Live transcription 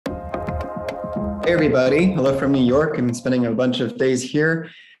Hey everybody, hello from New York. I'm spending a bunch of days here.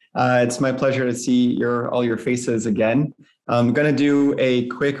 It's my pleasure to see all your faces again. I'm going to do a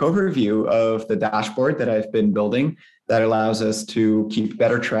quick overview of the dashboard that I've been building that allows us to keep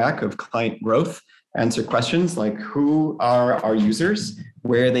better track of client growth, answer questions like who are our users,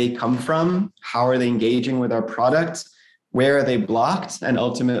 where they come from, how are they engaging with our product, where are they blocked, and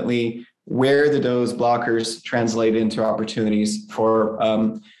ultimately where do those blockers translate into opportunities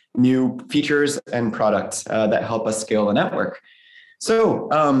for new features and products that help us scale the network. So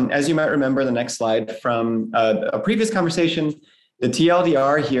as you might remember, the next slide from a previous conversation, the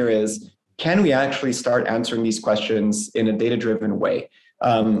TLDR here is, can we actually start answering these questions in a data-driven way?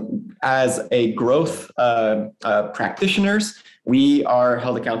 As a growth practitioners, we are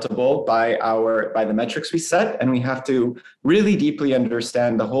held accountable by the metrics we set, and we have to really deeply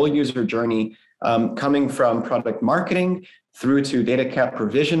understand the whole user journey, coming from product marketing through to data cap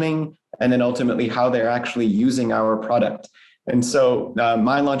provisioning, and then ultimately how they're actually using our product. And so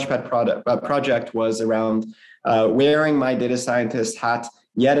my Launchpad project was around wearing my data scientist hat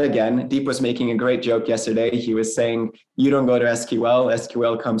yet again. Deep was making a great joke yesterday. He was saying, you don't go to SQL,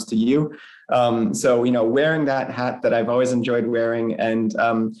 SQL comes to you. So, wearing that hat that I've always enjoyed wearing and,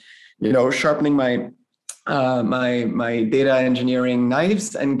 sharpening my data engineering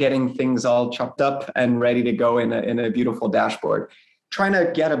knives and getting things all chopped up and ready to go in a beautiful dashboard. Trying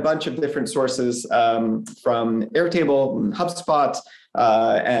to get a bunch of different sources from Airtable, HubSpot,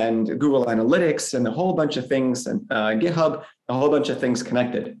 and Google Analytics, and a whole bunch of things, and GitHub, a whole bunch of things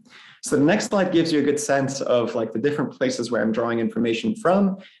connected. So the next slide gives you a good sense of like the different places where I'm drawing information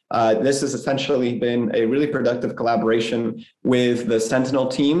from. This has essentially been a really productive collaboration with the Sentinel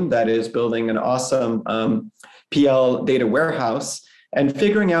team that is building an awesome PL data warehouse and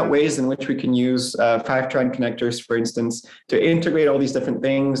figuring out ways in which we can use Fivetran connectors, for instance, to integrate all these different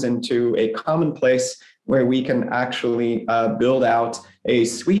things into a common place where we can actually build out a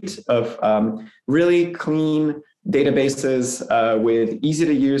suite of really clean databases with easy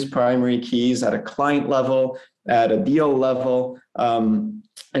to use primary keys at a client level, at a deal level,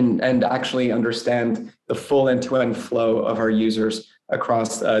 and actually understand the full end-to-end flow of our users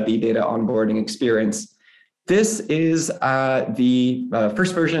across the data onboarding experience. This is the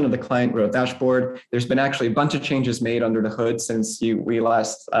first version of the client growth dashboard. There's been actually a bunch of changes made under the hood since we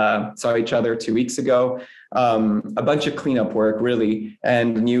last saw each other 2 weeks ago. A bunch of cleanup work, really,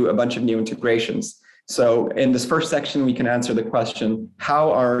 and a bunch of new integrations. So in this first section, we can answer the question,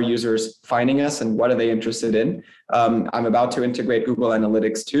 how are our users finding us and what are they interested in? I'm about to integrate Google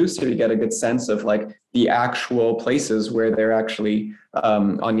Analytics too, so you get a good sense of like the actual places where they're actually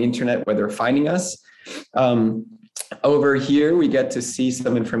on the internet, where they're finding us. Over here, we get to see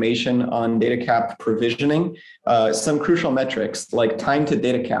some information on data cap provisioning, some crucial metrics like time to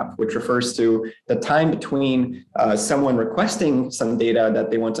data cap, which refers to the time between someone requesting some data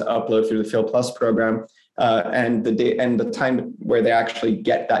that they want to upload through the Fill Plus program and the time where they actually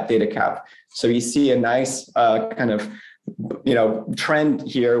get that data cap. So you see a nice kind of trend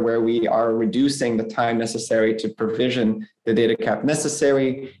here where we are reducing the time necessary to provision the data cap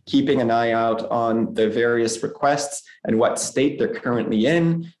necessary, keeping an eye out on the various requests and what state they're currently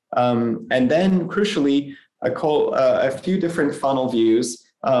in. And then crucially, a few different funnel views.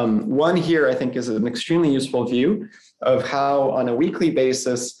 One here, I think, is an extremely useful view of how on a weekly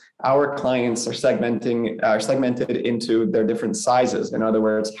basis, our clients are segmented into their different sizes. In other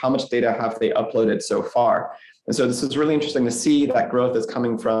words, how much data have they uploaded so far? And so this is really interesting to see that growth is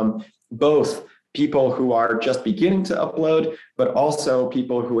coming from both people who are just beginning to upload, but also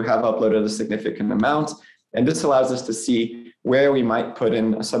people who have uploaded a significant amount. And this allows us to see where we might put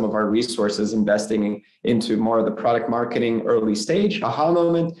in some of our resources, investing into more of the product marketing early stage aha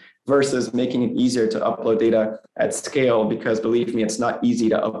moment versus making it easier to upload data at scale, because believe me, it's not easy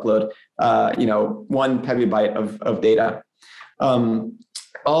to upload 1 petabyte of data.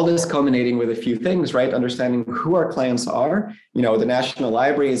 All this culminating with a few things, right? Understanding who our clients are. The National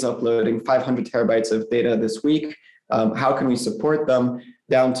Library is uploading 500 terabytes of data this week. How can we support them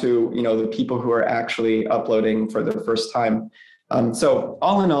down to, the people who are actually uploading for the first time? So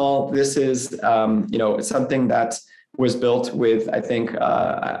all in all, this is, something that was built with, I think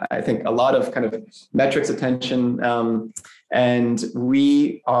a lot of kind of metrics attention. And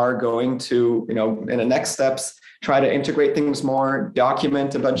we are going to, in the next steps, try to integrate things more,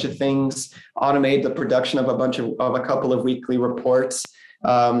 document a bunch of things, automate the production of a couple of weekly reports,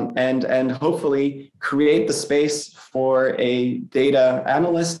 and hopefully create the space for a data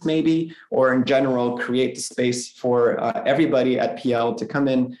analyst maybe, or in general, create the space for everybody at PL to come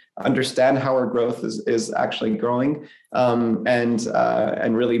in, understand how our growth is actually growing,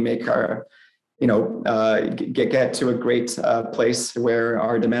 and really make our get to a great place where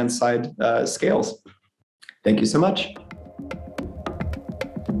our demand side scales. Thank you so much.